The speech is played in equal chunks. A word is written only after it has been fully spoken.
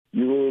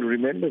You will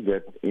remember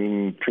that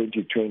in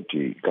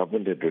 2020,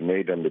 government had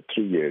reneged on the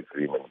 3-year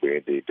agreement where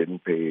they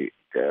didn't pay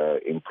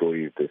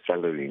employees the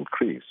salary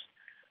increase.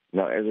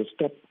 Now, as a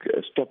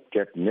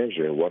stopgap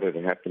measure, what had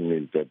happened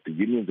is that the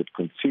unions had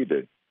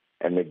conceded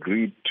and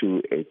agreed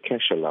to a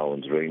cash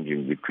allowance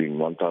ranging between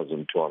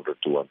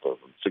 1,200 to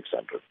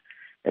 1,600.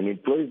 And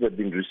employees had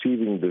been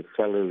receiving this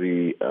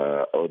salary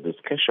or this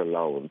cash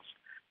allowance,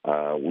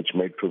 which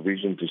made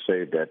provision to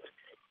say that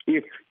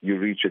if you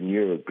reach a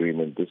new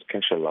agreement, this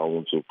cash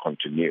allowance will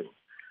continue.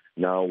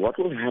 Now, what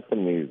will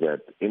happen is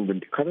that in the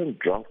current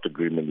draft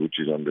agreement, which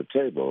is on the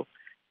table,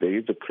 there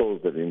is a clause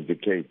that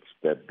indicates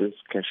that this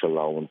cash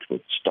allowance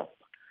would stop.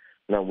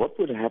 Now, what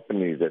would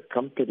happen is that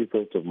come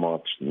 31st of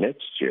March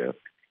next year,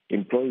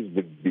 employees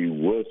would be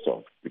worse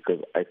off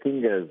because I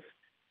think as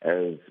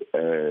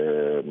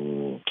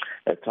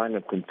a kind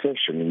of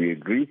concession, we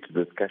agreed to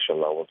this cash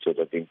allowance so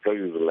that the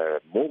employees will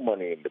have more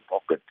money in the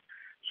pocket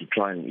to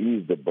try and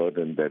ease the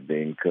burden that they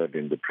incurred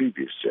in the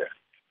previous year.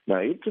 Now,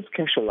 if this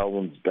cash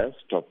allowance does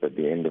stop at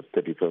the end of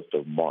 31st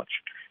of March,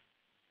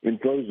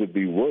 employees would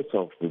be worse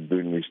off than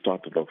when we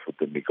started off with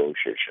the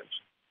negotiations.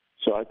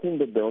 So I think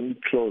that the only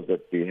clause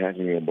that we're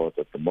having about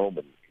at the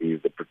moment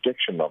is the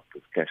protection of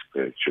this cash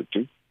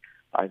gratuity.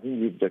 I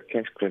think if the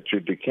cash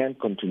gratuity can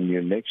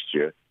continue next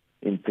year,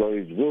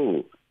 employees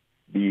will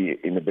be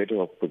in a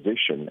better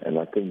position, and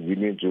I think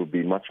unions will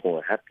be much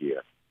more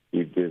happier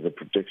if there's a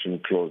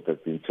protection clause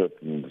that's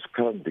inserted in this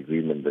current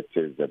agreement that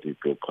says that it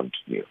will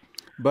continue.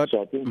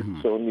 So I think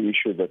it's the only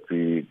issue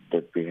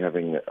that we're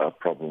having a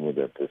problem with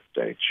at this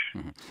stage.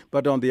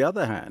 But on the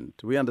other hand,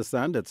 we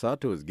understand that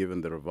SATU has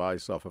given the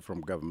revised offer from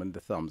government the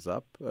thumbs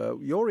up.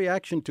 Your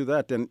reaction to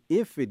that, and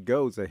if it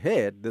goes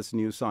ahead, this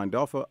new signed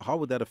offer, how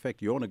would that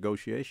affect your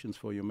negotiations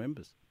for your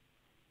members?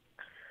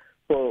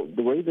 Well,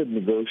 the way that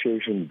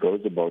negotiation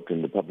goes about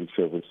in the Public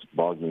Service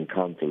Bargaining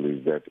Council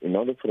is that in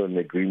order for an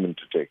agreement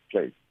to take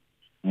place,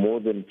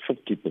 more than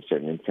 50%,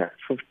 in fact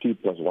 50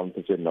 plus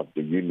 1% of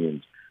the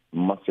unions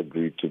must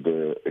agree to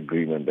the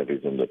agreement that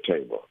is on the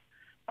table.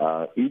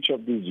 Each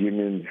of these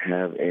unions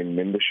have a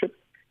membership,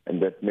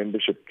 and that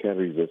membership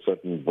carries a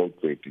certain vote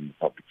weight in the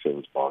Public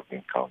Service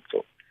Bargaining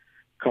Council.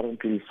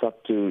 Currently,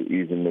 SATU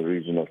is in the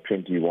region of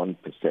 21%,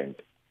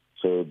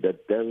 so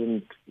that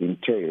doesn't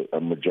entail a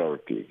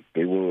majority.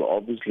 They will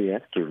obviously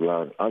have to rely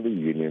on other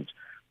unions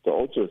to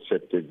also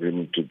accept the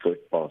agreement to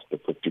get past the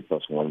 50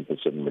 plus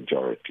 1%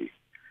 majority.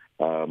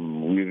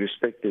 We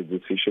respect their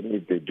decision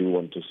if they do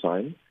want to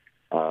sign.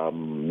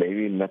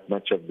 Maybe not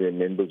much of their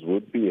members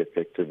would be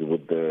affected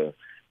with the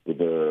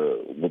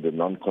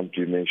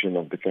non-continuation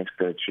of the cash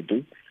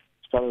gratuity.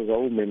 As far as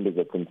our members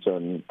are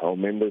concerned, our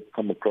members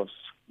come across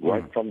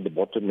right from the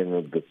bottom end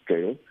of the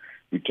scale.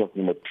 We're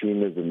talking about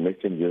cleaners and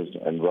messengers,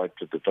 and right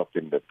to the top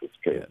end of the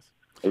scale. Yes.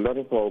 A lot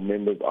of our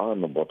members are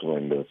on the bottom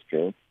end of the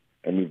scale,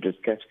 and if this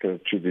cash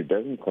gratuity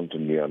doesn't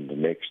continue on the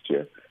next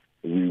year,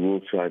 we will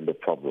find a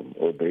problem,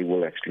 or they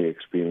will actually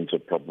experience a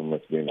problem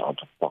of being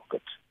out of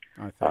pocket.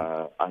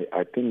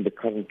 I think the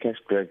current cash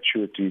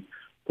gratuity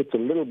puts a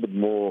little bit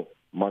more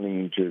money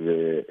into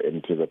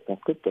the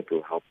pocket that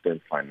will help them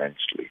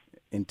financially.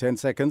 In 10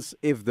 seconds,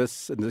 if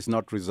this is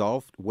not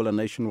resolved, will a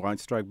nationwide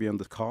strike be on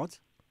the cards?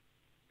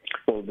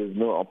 Well, there's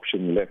no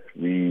option left.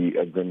 We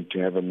are going to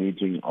have a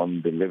meeting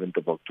on the 11th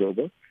of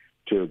October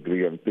to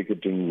agree on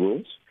picketing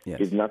rules.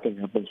 Yes. If nothing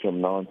happens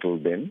from now until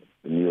then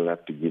we will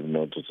have to give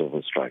notice of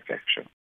a strike action.